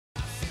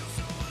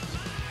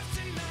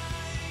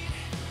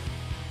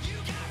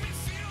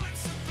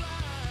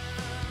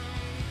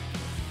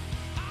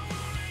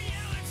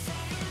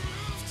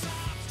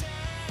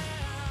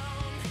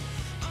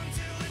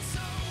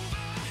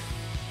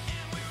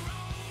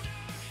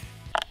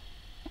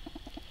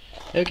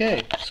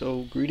Okay,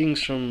 so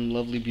greetings from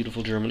lovely,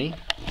 beautiful Germany.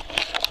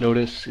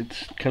 Notice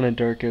it's kind of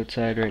dark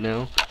outside right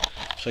now,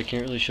 so I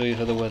can't really show you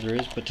how the weather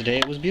is, but today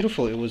it was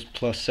beautiful. It was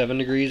 +7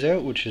 degrees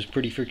out, which is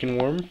pretty freaking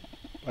warm,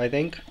 I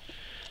think.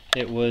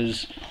 It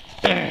was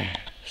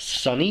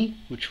sunny,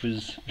 which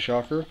was a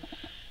shocker.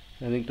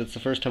 I think that's the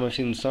first time I've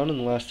seen the sun in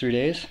the last 3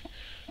 days.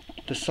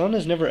 The sun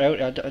is never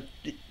out.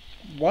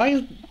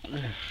 Why?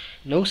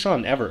 No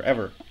sun, ever,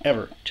 ever,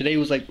 ever. Today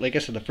was like I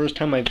said, the first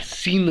time I've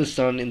seen the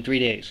sun in 3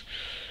 days.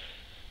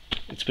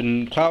 It's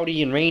been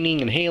cloudy and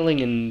raining and hailing,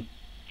 and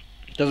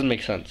it doesn't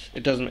make sense.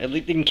 It doesn't. At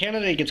least in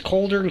Canada, it gets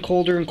colder and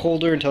colder and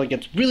colder until it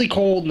gets really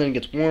cold, and then it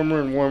gets warmer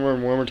and warmer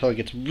and warmer until it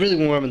gets really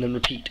warm, and then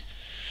repeat.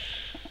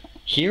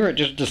 Here, it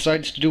just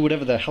decides to do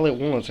whatever the hell it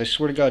wants. I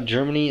swear to God,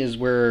 Germany is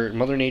where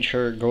Mother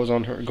Nature goes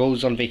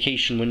on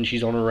vacation when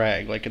she's on a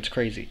rag. Like, it's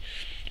crazy.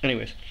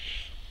 Anyways,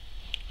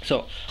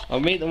 so I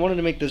wanted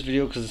to make this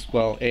video because,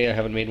 well, A, I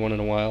haven't made one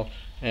in a while,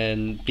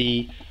 and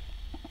B,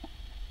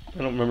 I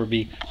don't remember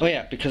B. Oh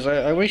yeah, because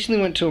I recently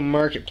went to a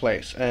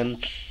marketplace,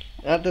 and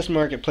at this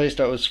marketplace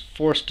I was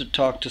forced to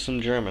talk to some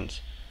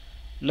Germans.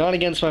 Not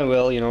against my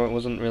will, you know, it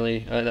wasn't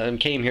really, I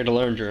came here to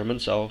learn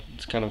German, so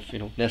it's kind of, you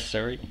know,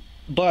 necessary.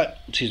 But,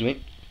 excuse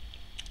me,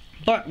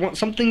 but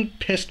something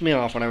pissed me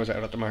off when I was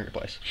out at the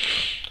marketplace.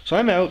 So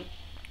I'm out,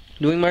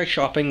 doing my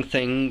shopping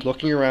thing,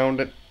 looking around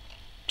at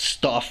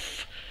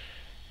stuff,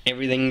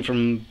 everything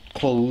from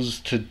clothes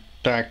to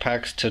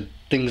backpacks to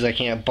things I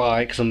can't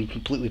buy because I'm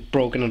completely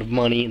broken out of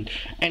money. And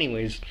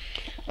anyways,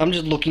 I'm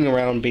just looking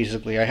around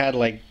basically. I had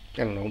like,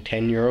 I don't know,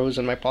 10 euros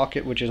in my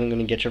pocket, which isn't going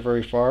to get you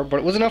very far, but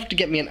it was enough to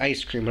get me an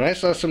ice cream. And I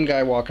saw some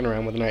guy walking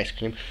around with an ice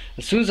cream.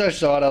 As soon as I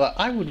saw it, I thought,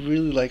 I would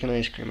really like an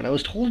ice cream. And I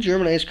was told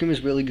German ice cream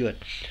is really good,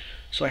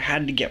 so I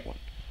had to get one.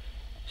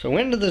 So I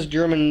went into this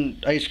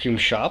German ice cream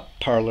shop,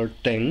 parlor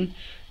thing,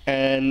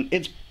 and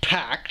it's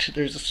packed.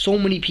 There's so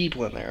many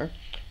people in there.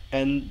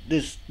 And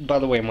this, by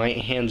the way, my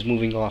hand's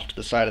moving off to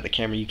the side of the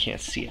camera, you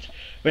can't see it.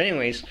 But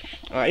anyways,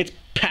 it's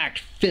packed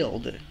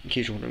filled, in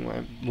case you're wondering why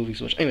I'm moving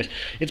so much. Anyways,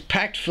 it's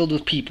packed filled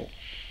with people.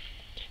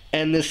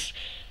 And this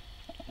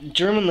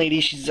German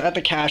lady, she's at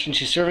the cash and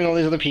she's serving all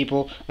these other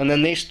people, and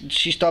then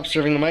she stopped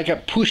serving them. I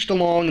got pushed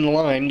along in the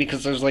line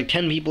because there's like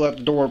 10 people at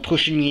the door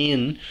pushing me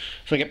in.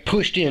 So I get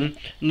pushed in,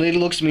 and the lady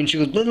looks at me and she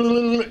goes, blah, blah,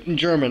 blah, blah, in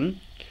German.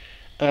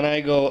 And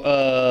I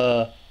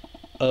go,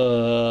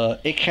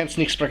 ich kann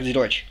nicht sprechen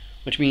Deutsch,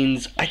 which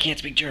means I can't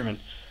speak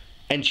German.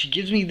 And she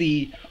gives me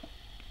the,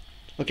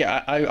 okay,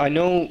 I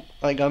know,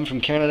 like, I'm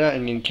from Canada,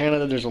 and in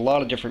Canada there's a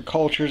lot of different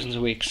cultures, and so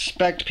we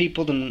expect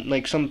people to,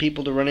 like, some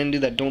people to run into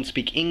that don't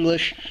speak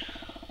English,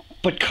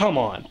 but come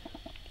on.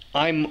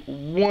 I'm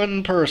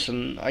one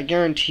person, I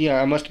guarantee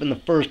I must have been the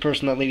first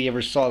person that lady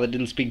ever saw that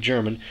didn't speak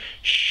German.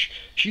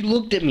 She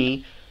looked at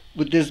me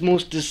with this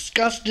most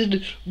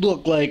disgusted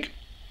look, like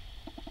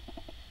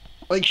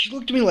she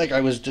looked at me like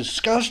I was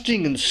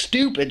disgusting and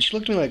stupid. She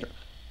looked at me like,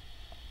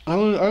 I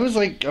was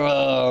like,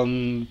 I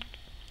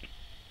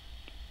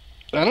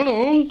don't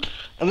know.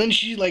 And then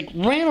she, like,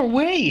 ran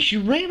away. She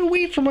ran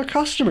away from her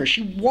customer.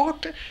 She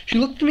looked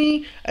at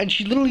me, and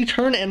she literally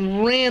turned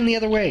and ran the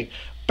other way,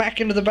 back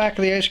into the back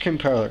of the ice cream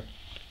parlor.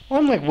 Well,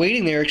 I'm, like,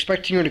 waiting there,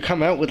 expecting her to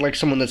come out with, like,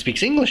 someone that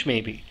speaks English,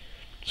 maybe,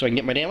 so I can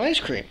get my damn ice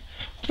cream.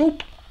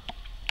 Nope.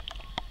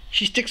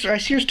 I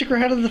see her stick her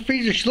head out of the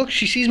freezer.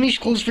 She sees me, she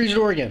closes the freezer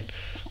door again.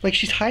 Like,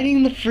 she's hiding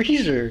in the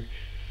freezer.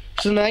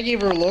 So then I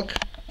gave her a look,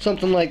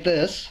 something like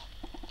this,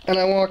 and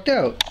I walked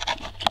out.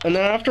 And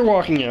then after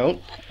walking out,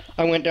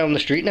 I went down the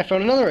street and I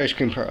found another ice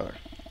cream parlor.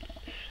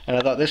 And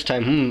I thought this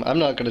time, I'm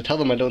not going to tell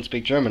them I don't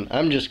speak German.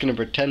 I'm just going to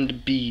pretend to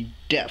be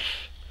deaf.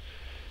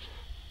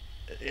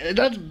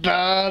 That's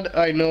bad,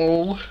 I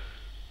know,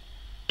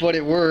 but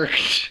it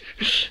worked.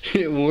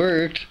 It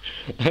worked.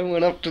 I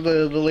went up to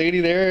the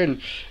lady there,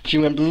 and she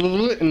went blah, blah,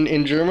 blah,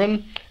 in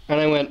German, and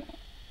I went,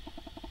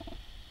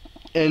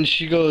 and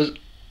she goes,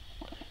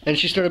 and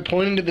she started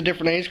pointing to the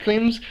different ice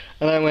creams,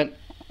 and I went,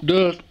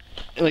 duh,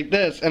 like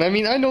this. And I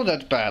mean, I know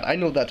that's bad. I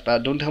know that's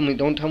bad. Don't tell me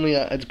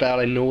it's bad.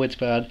 I know it's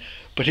bad.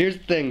 But here's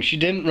the thing, she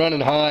didn't run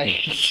and hide.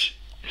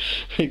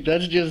 Like,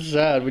 that's just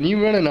sad. When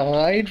you run and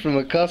hide from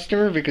a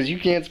customer because you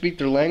can't speak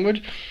their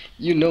language,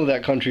 you know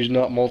that country's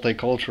not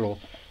multicultural.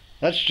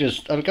 That's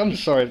just, I'm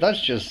sorry,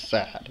 that's just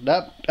sad.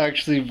 That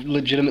actually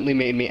legitimately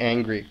made me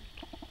angry.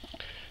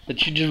 That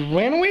she just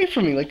ran away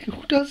from me. Like,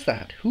 who does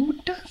that? Who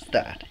does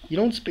that? You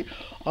don't speak.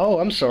 Oh,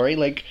 I'm sorry.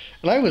 Like,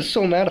 and I was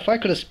so mad. If I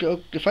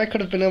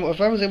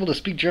was able to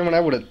speak German, I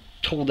would have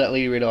told that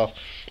lady right off.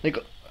 Like,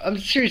 I'm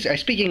seriously. I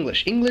speak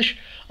English. English.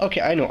 Okay,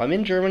 I know. I'm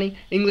in Germany.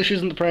 English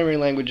isn't the primary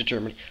language of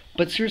Germany.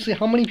 But seriously,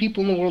 how many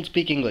people in the world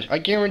speak English? I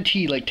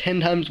guarantee, like, 10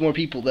 times more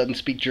people than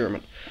speak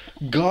German.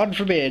 God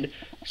forbid,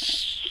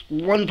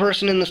 one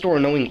person in the store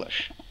know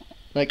English.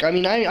 Like, I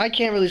mean, I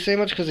can't really say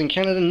much because in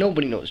Canada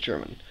nobody knows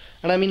German.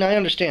 And I mean, I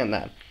understand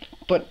that.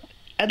 But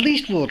at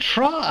least we'll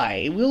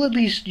try. We'll at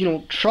least, you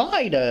know,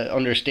 try to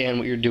understand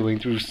what you're doing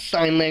through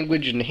sign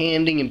language and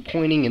handing and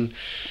pointing and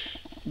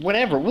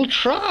whatever. We'll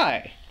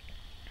try.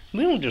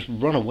 We don't just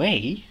run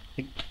away.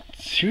 Like,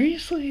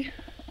 seriously?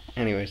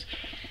 Anyways.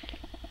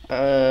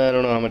 I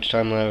don't know how much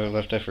time I have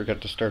left. I forgot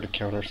to start a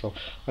counter, so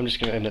I'm just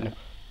gonna end it now.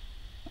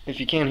 If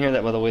you can't hear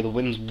that, by the way, the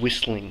wind's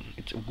whistling.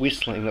 It's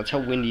whistling. That's how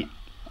windy.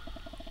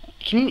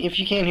 If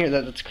you can't hear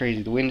that, that's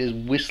crazy. The wind is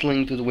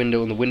whistling through the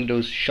window, and the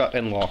window's shut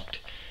and locked.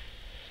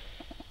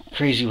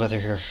 Crazy weather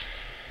here.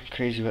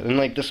 Crazy weather. And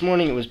like this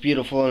morning, it was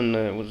beautiful, and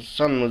the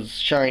sun was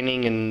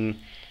shining, and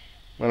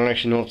I don't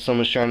actually know if the sun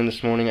was shining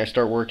this morning. I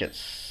start work at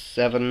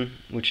 7,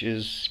 which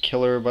is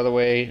killer, by the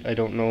way. I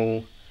don't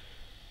know.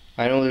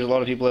 I know there's a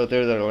lot of people out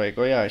there that are like,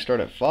 oh yeah, I start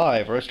at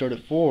 5, or I start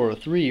at 4, or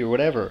 3, or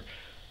whatever.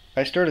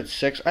 I start at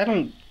 6. I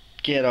don't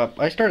get up.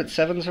 I start at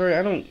 7, sorry.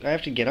 I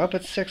have to get up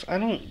at 6. I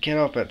don't get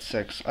up at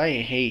 6. I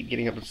hate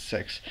getting up at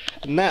 6.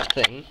 And that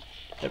thing,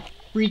 that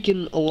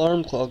freaking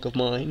alarm clock of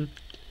mine,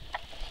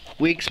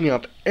 wakes me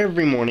up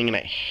every morning, and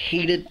I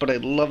hate it, but I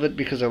love it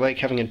because I like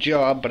having a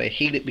job, but I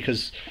hate it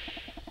because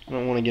I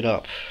don't want to get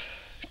up.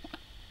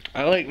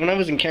 When I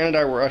was in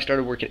Canada where I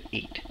started work at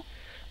 8.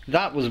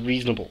 That was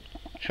reasonable.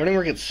 Starting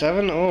work at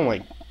 7? Oh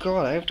my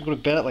god, I have to go to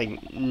bed at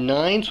like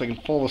 9 so I can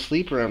fall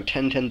asleep around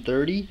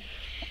 10:30.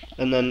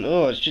 And then,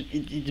 oh, it's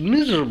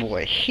miserable.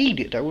 I hate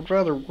it. I would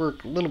rather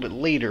work a little bit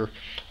later.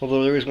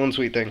 Although there is one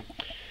sweet thing.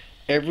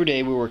 Every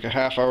day we work a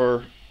half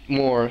hour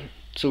more,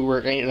 so we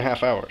work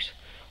 8.5 hours.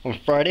 On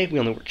Friday, we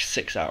only work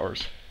 6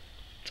 hours.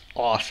 It's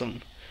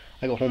awesome.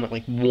 I go home at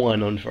like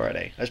 1 on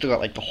Friday. I still got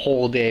like the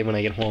whole day when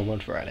I get home on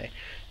Friday.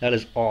 That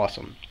is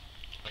awesome.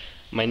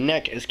 My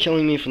neck is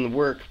killing me from the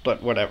work,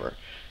 but whatever.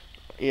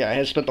 Yeah, I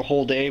had spent the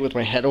whole day with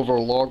my head over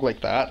a log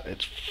like that.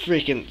 It's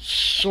freaking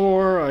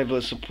sore. I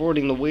was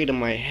supporting the weight of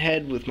my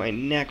head with my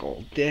neck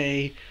all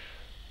day.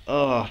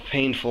 Oh,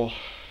 painful.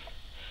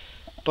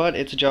 But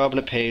it's a job and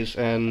it pays,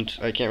 and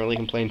I can't really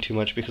complain too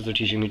much because they're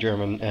teaching me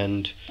German,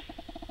 and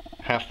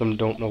half them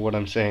don't know what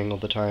I'm saying all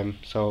the time,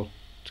 so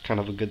it's kind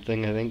of a good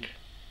thing, I think,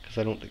 because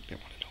I don't think they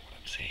want to know what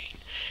I'm saying.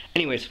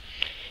 Anyways,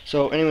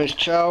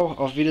 ciao,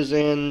 auf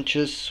Wiedersehen,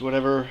 tschüss,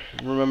 whatever.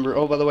 Remember,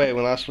 oh, by the way, in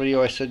the last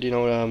video I said, you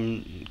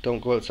know, don't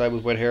go outside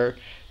with wet hair.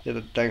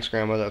 Yeah, thanks,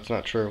 Grandma, that's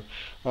not true.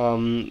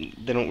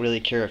 They don't really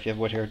care if you have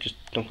wet hair, just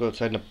don't go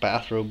outside in a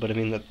bathrobe, but I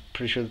mean, that's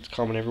pretty sure that's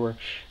common everywhere.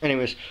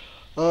 Anyways,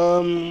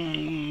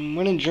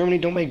 when in Germany,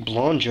 don't make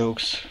blonde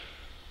jokes.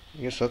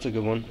 I guess that's a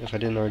good one, if I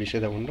didn't already say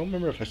that one. Don't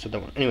remember if I said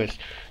that one. Anyways,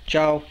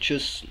 ciao,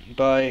 tschüss,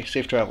 bye,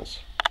 safe travels.